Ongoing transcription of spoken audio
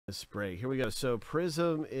this break. Here we go. So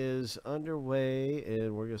Prizm is underway,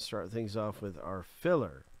 and we're going to start things off with our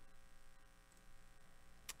filler,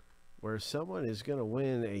 where someone is going to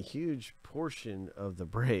win a huge portion of the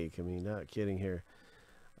break. I mean, not kidding here.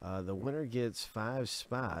 The winner gets 5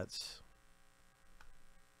 spots,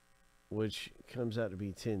 which comes out to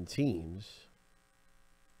be 10 teams.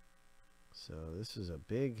 So this is a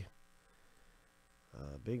big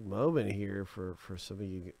moment here for some of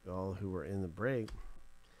you all who were in the break.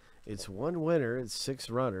 It's 1 winner. It's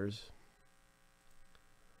 6 runners.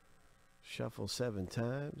 Shuffle 7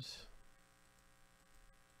 times.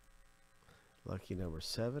 Lucky number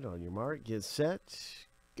 7 on your mark. Get set.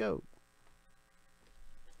 Go.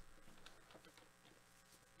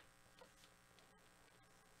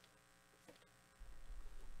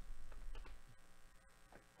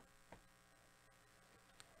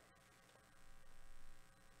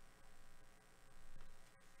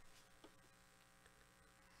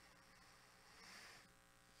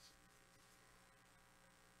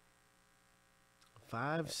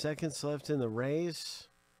 Five seconds left in the race.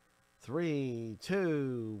 3,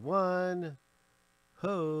 2, 1.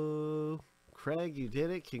 Ho! Craig, you did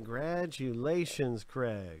it. Congratulations,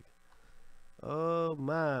 Craig. Oh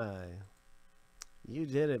my. You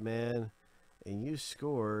did it, man. And you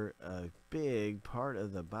score a big part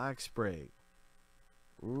of the box break.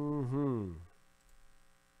 Wow.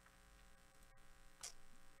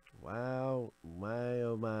 My,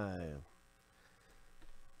 oh my.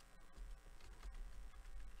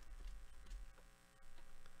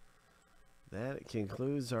 That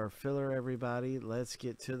concludes our filler, everybody. Let's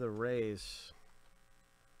get to the race.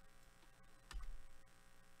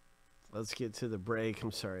 Let's get to the break.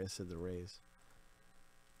 I'm sorry, I said the race.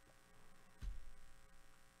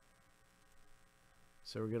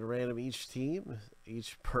 So we're going to random each team,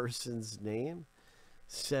 each person's name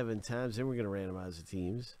 7 times. Then we're going to randomize the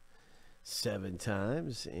teams 7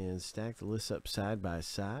 times and stack the lists up side by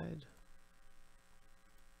side.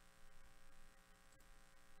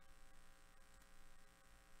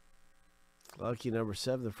 Lucky number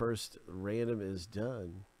 7, the first random is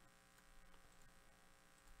done.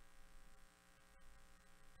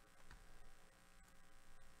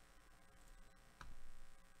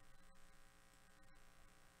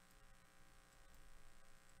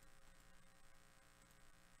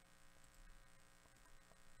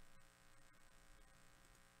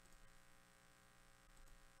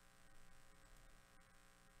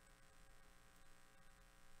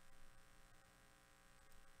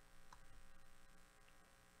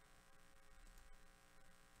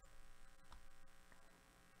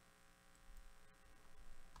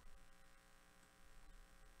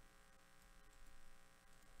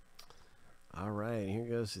 All right, here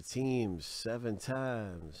goes the teams 7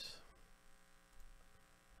 times.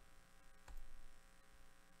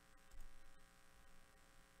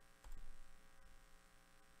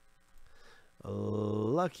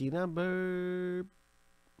 Lucky number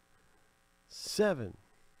 7.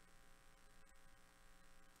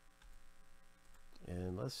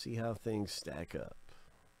 And let's see how things stack up.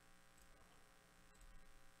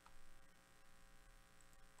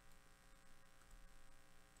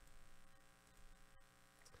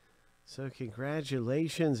 So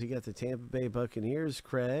congratulations, you got the Tampa Bay Buccaneers,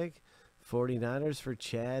 Craig. 49ers for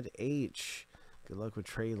Chad H. Good luck with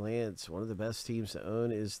Trey Lance. One of the best teams to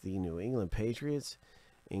own is the New England Patriots.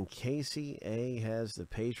 And Casey A has the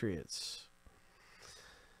Patriots.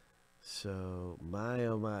 So, my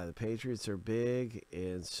oh my, the Patriots are big,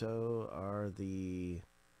 and so are the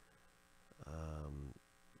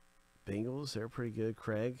Bengals. They're pretty good,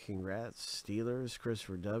 Craig. Congrats. Steelers,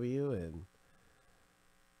 Christopher W. And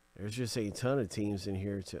there's just a ton of teams in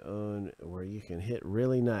here to own where you can hit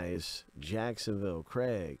really nice. Jacksonville,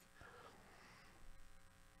 Craig.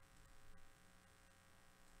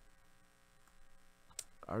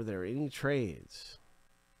 Are there any trades?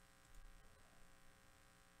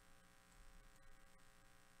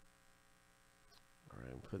 All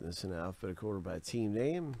right, I'm putting this in alphabetical order by team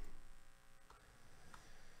name.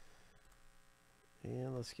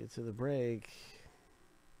 And let's get to the break.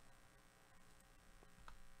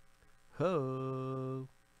 Ho.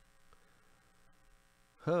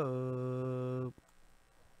 Ho.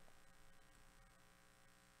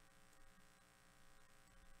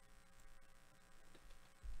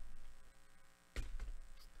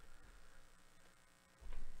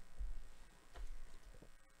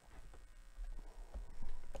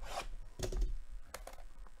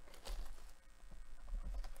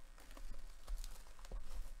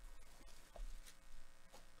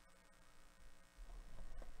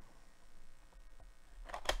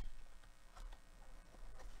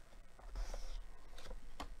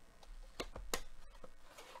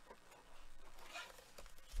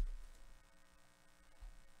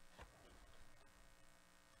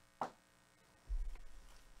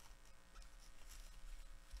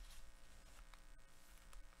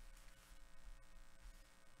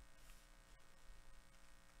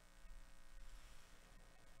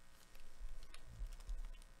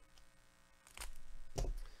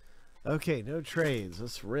 Okay, no trades.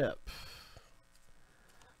 Let's rip.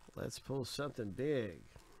 Let's pull something big.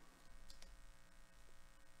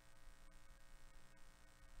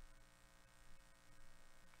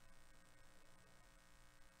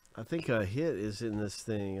 I think a hit is in this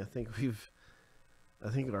thing. I think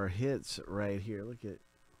our hit's right here. Look at,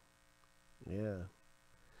 yeah.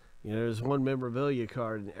 You know, there's one memorabilia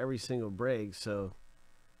card in every single break, so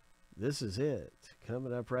this is it.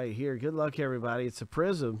 Coming up right here. Good luck, everybody. It's a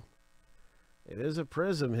Prizm. It is a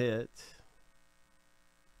Prizm hit.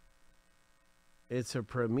 It's a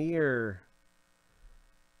Premier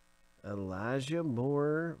Elijah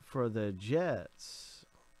Moore for the Jets.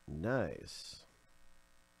 Nice.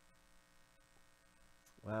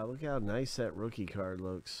 Wow, look how nice that rookie card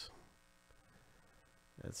looks.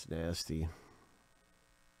 That's nasty.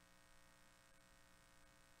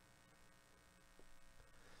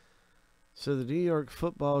 So the New York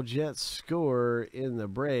Football Jets score in the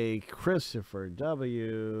break. Christopher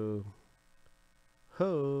W.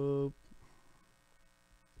 Hope.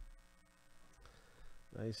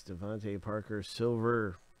 Nice Devontae Parker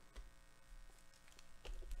silver.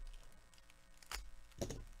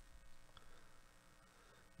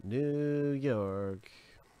 New York.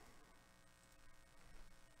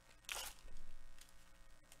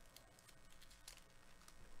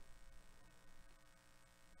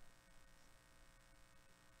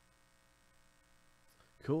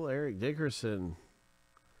 Cool, Eric Dickerson.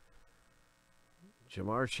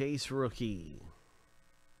 Jamar Chase rookie.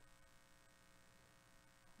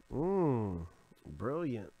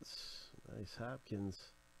 Brilliance. Nice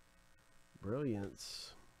Hopkins.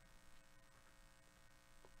 Brilliance.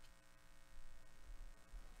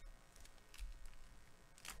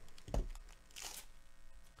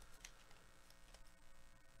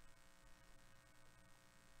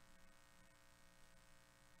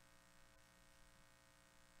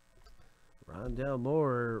 Rondell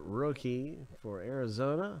Moore, rookie for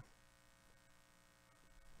Arizona.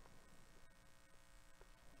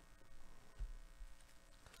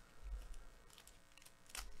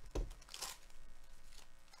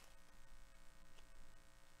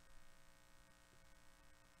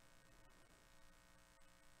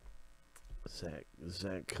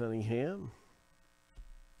 Zach Cunningham.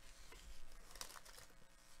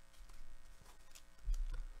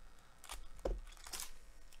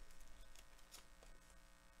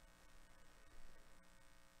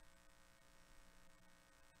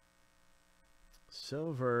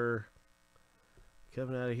 Silver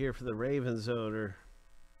coming out of here for the Ravens owner.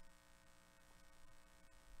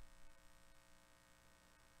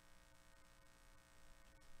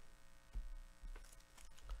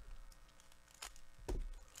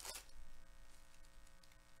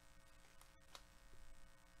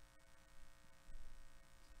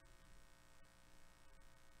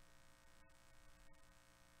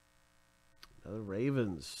 Another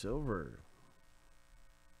Ravens silver.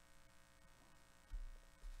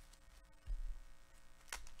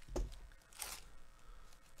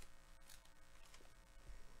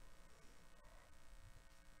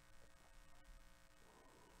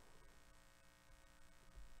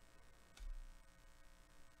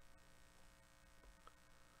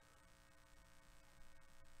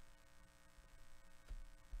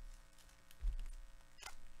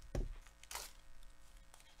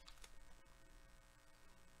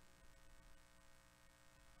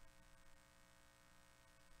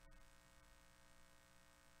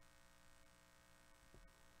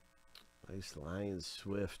 Nice Lions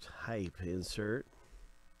Swift hype insert.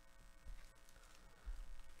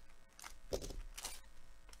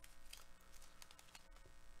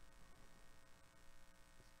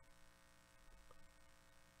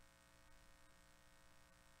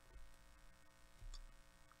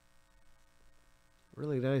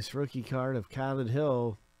 Really nice rookie card of Colin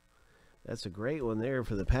Hill. That's a great one there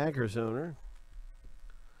for the Packers owner,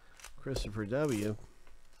 Christopher W.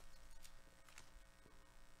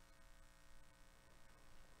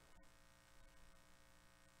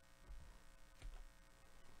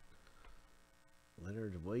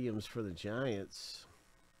 Leonard Williams for the Giants.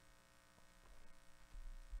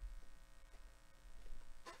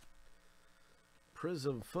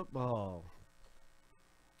 Prizm football.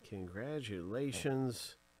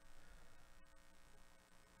 Congratulations,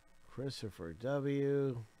 Christopher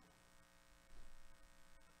W.